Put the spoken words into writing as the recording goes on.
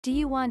Do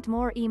you want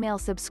more email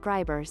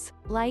subscribers,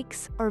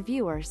 likes, or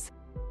viewers?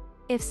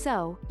 If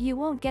so, you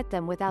won't get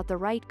them without the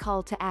right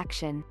call to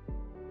action.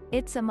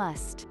 It's a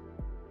must.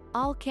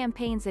 All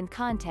campaigns and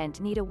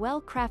content need a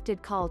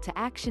well-crafted call to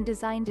action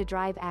designed to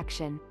drive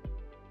action.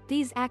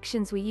 These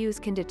actions we use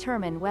can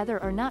determine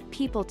whether or not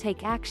people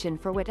take action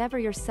for whatever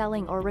you're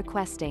selling or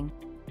requesting.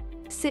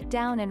 Sit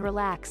down and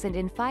relax, and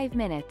in 5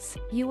 minutes,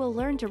 you will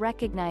learn to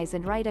recognize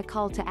and write a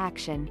call to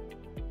action.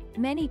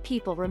 Many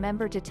people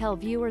remember to tell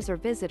viewers or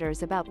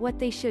visitors about what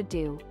they should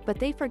do, but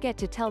they forget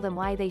to tell them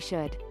why they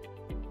should.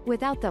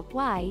 Without the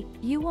why,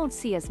 you won't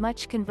see as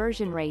much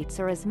conversion rates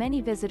or as many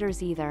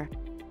visitors either.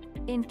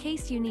 In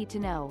case you need to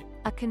know,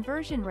 a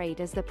conversion rate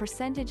is the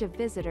percentage of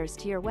visitors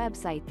to your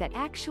website that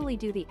actually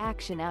do the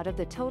action out of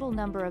the total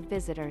number of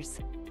visitors.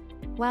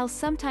 While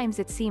sometimes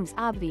it seems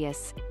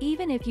obvious,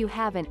 even if you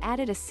haven't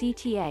added a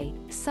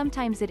CTA,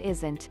 sometimes it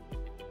isn't.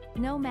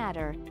 No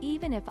matter,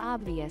 even if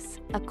obvious,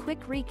 a quick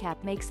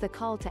recap makes the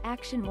call to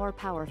action more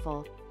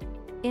powerful.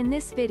 In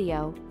this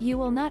video, you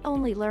will not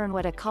only learn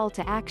what a call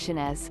to action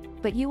is,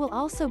 but you will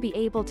also be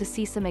able to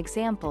see some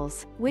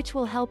examples, which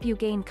will help you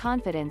gain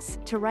confidence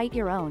to write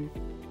your own.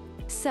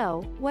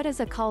 So, what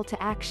is a call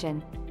to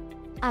action?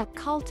 A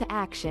call to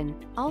action,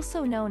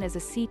 also known as a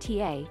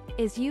CTA,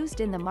 is used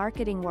in the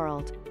marketing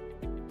world.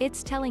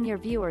 It's telling your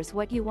viewers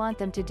what you want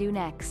them to do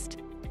next.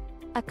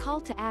 A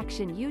call to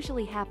action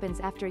usually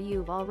happens after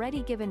you've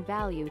already given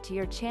value to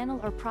your channel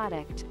or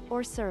product,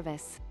 or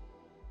service.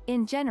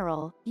 In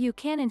general, you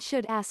can and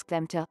should ask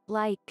them to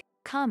like,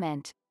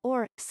 comment,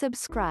 or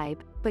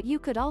subscribe, but you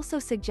could also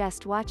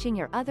suggest watching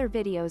your other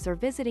videos or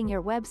visiting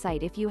your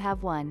website if you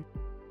have one.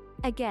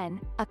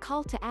 Again, a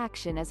call to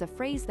action is a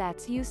phrase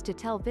that's used to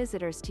tell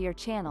visitors to your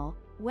channel,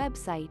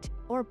 website,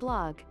 or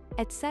blog,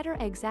 etc.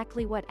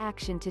 exactly what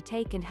action to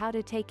take and how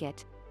to take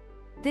it.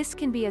 This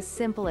can be as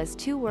simple as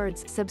 2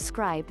 words,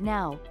 subscribe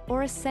now,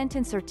 or a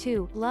sentence or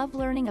 2, love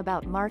learning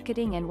about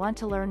marketing and want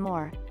to learn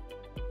more.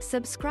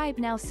 Subscribe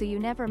now so you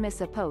never miss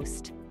a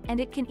post,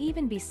 and it can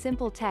even be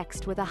simple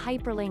text with a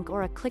hyperlink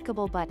or a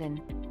clickable button.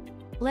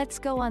 Let's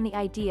go on the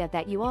idea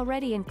that you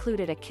already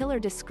included a killer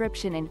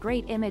description and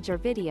great image or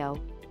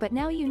video, but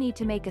now you need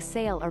to make a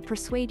sale or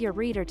persuade your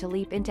reader to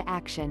leap into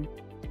action.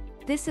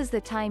 This is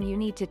the time you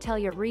need to tell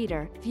your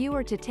reader,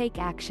 viewer to take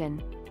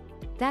action.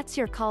 That's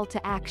your call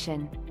to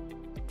action.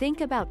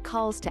 Think about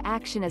calls to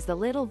action as the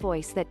little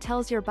voice that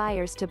tells your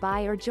buyers to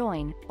buy or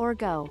join, or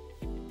go.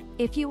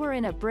 If you were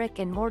in a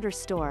brick-and-mortar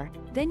store,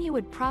 then you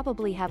would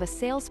probably have a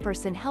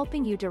salesperson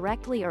helping you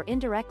directly or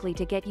indirectly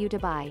to get you to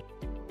buy.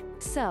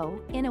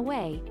 So, in a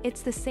way,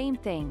 it's the same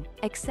thing,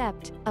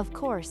 except, of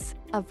course,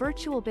 a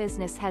virtual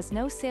business has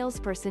no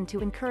salesperson to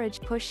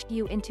push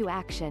you into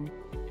action.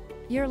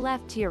 You're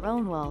left to your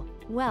own will,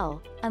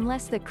 well,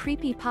 unless the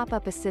creepy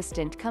pop-up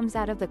assistant comes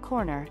out of the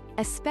corner,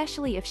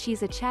 especially if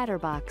she's a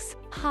chatterbox,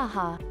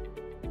 haha.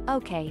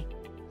 Okay.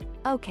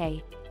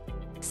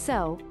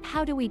 So,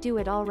 how do we do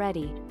it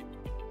already?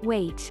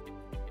 Wait.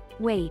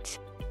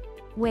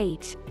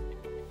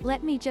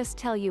 Let me just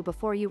tell you,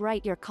 before you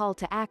write your call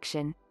to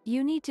action,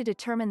 you need to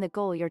determine the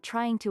goal you're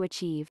trying to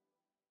achieve.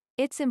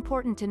 It's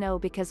important to know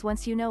because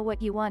once you know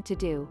what you want to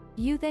do,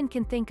 you then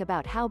can think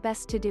about how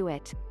best to do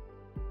it.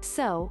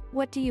 So,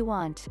 what do you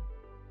want?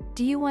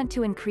 Do you want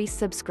to increase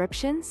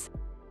subscriptions?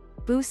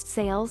 Boost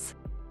sales?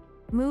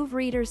 Move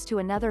readers to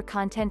another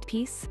content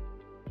piece?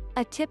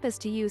 A tip is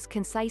to use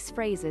concise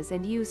phrases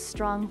and use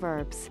strong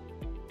verbs.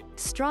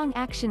 Strong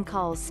action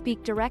calls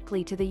speak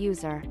directly to the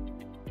user.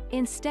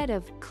 Instead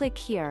of, click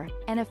here,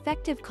 an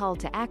effective call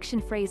to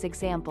action phrase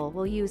example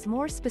will use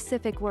more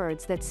specific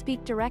words that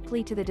speak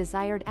directly to the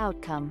desired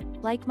outcome,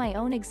 like my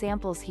own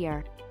examples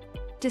here.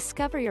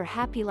 Discover your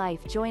happy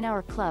life, join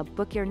our club,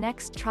 book your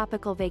next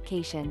tropical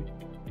vacation.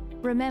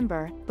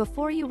 Remember,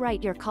 before you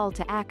write your call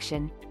to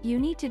action, you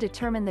need to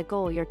determine the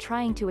goal you're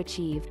trying to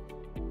achieve.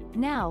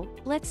 Now,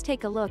 let's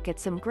take a look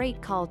at some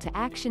great call to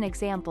action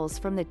examples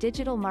from the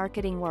digital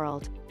marketing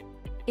world.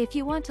 If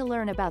you want to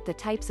learn about the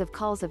types of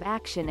calls of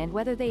action and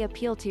whether they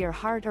appeal to your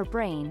heart or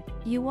brain,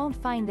 you won't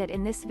find that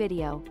in this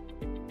video.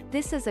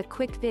 This is a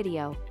quick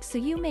video, so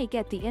you may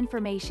get the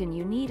information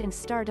you need and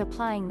start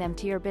applying them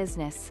to your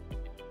business.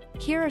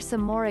 Here are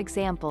some more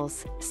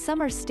examples,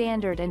 some are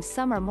standard and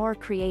some are more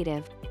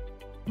creative.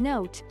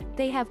 Note,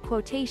 they have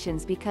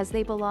quotations because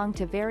they belong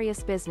to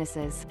various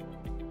businesses.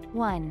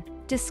 1.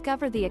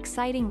 Discover the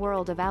exciting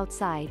world of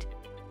outside.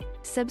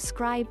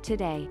 Subscribe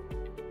today.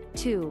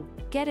 2.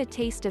 Get a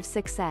taste of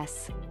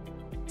success.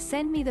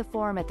 Send me the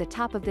form at the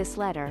top of this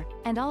letter,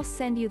 and I'll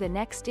send you the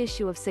next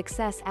issue of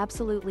Success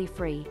absolutely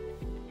free.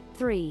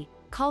 3.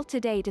 Call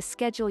today to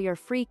schedule your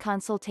free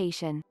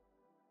consultation.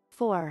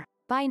 4.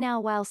 Buy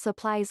now while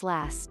supplies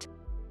last.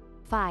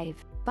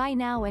 5. Buy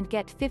now and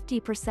get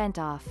 50%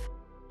 off.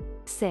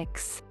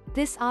 6.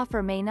 This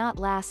offer may not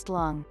last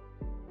long.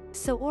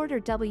 So order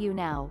W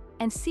now,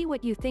 and see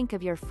what you think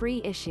of your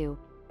free issue.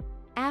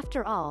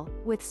 After all,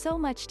 with so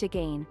much to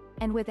gain,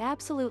 and with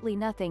absolutely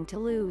nothing to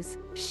lose,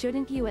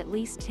 shouldn't you at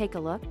least take a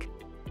look?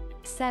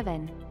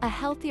 7. A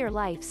healthier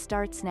life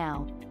starts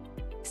now.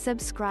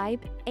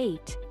 Subscribe.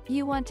 8.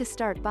 You want to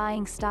start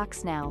buying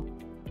stocks now,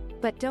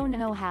 but don't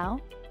know how?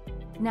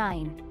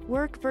 9.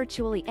 Work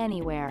virtually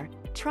anywhere.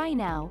 Try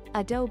now,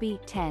 Adobe.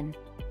 10.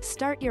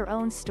 Start your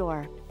own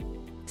store.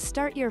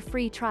 Start your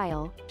free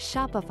trial,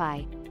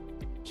 Shopify.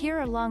 Here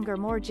are longer,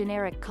 more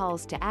generic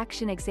calls to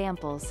action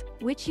examples,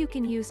 which you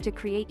can use to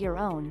create your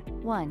own.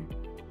 1.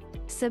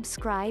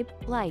 Subscribe,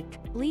 like,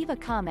 leave a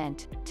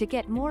comment. To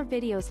get more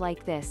videos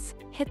like this,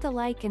 hit the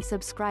like and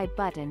subscribe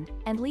button,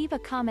 and leave a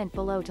comment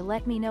below to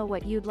let me know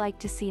what you'd like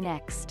to see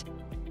next.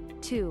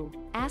 2.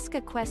 Ask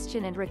a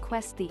question and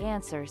request the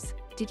answers.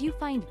 Did you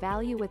find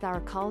value with our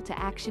call to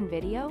action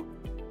video?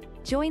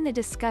 Join the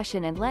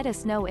discussion and let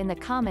us know in the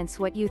comments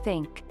what you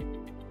think.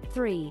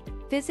 3.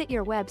 Visit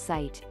your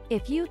website.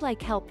 If you'd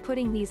like help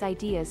putting these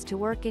ideas to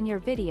work in your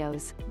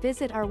videos,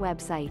 visit our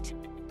website.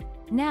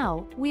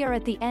 Now, we are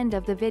at the end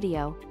of the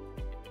video.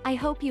 I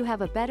hope you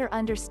have a better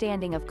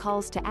understanding of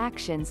calls to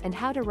actions and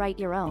how to write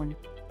your own.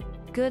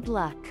 Good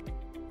luck.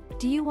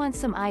 Do you want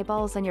some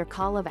eyeballs on your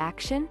call of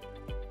action?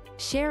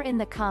 Share in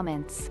the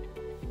comments.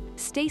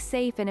 Stay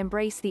safe and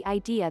embrace the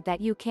idea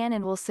that you can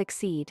and will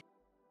succeed.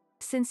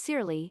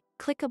 Sincerely,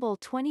 Clickable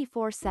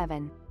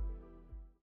 24/7.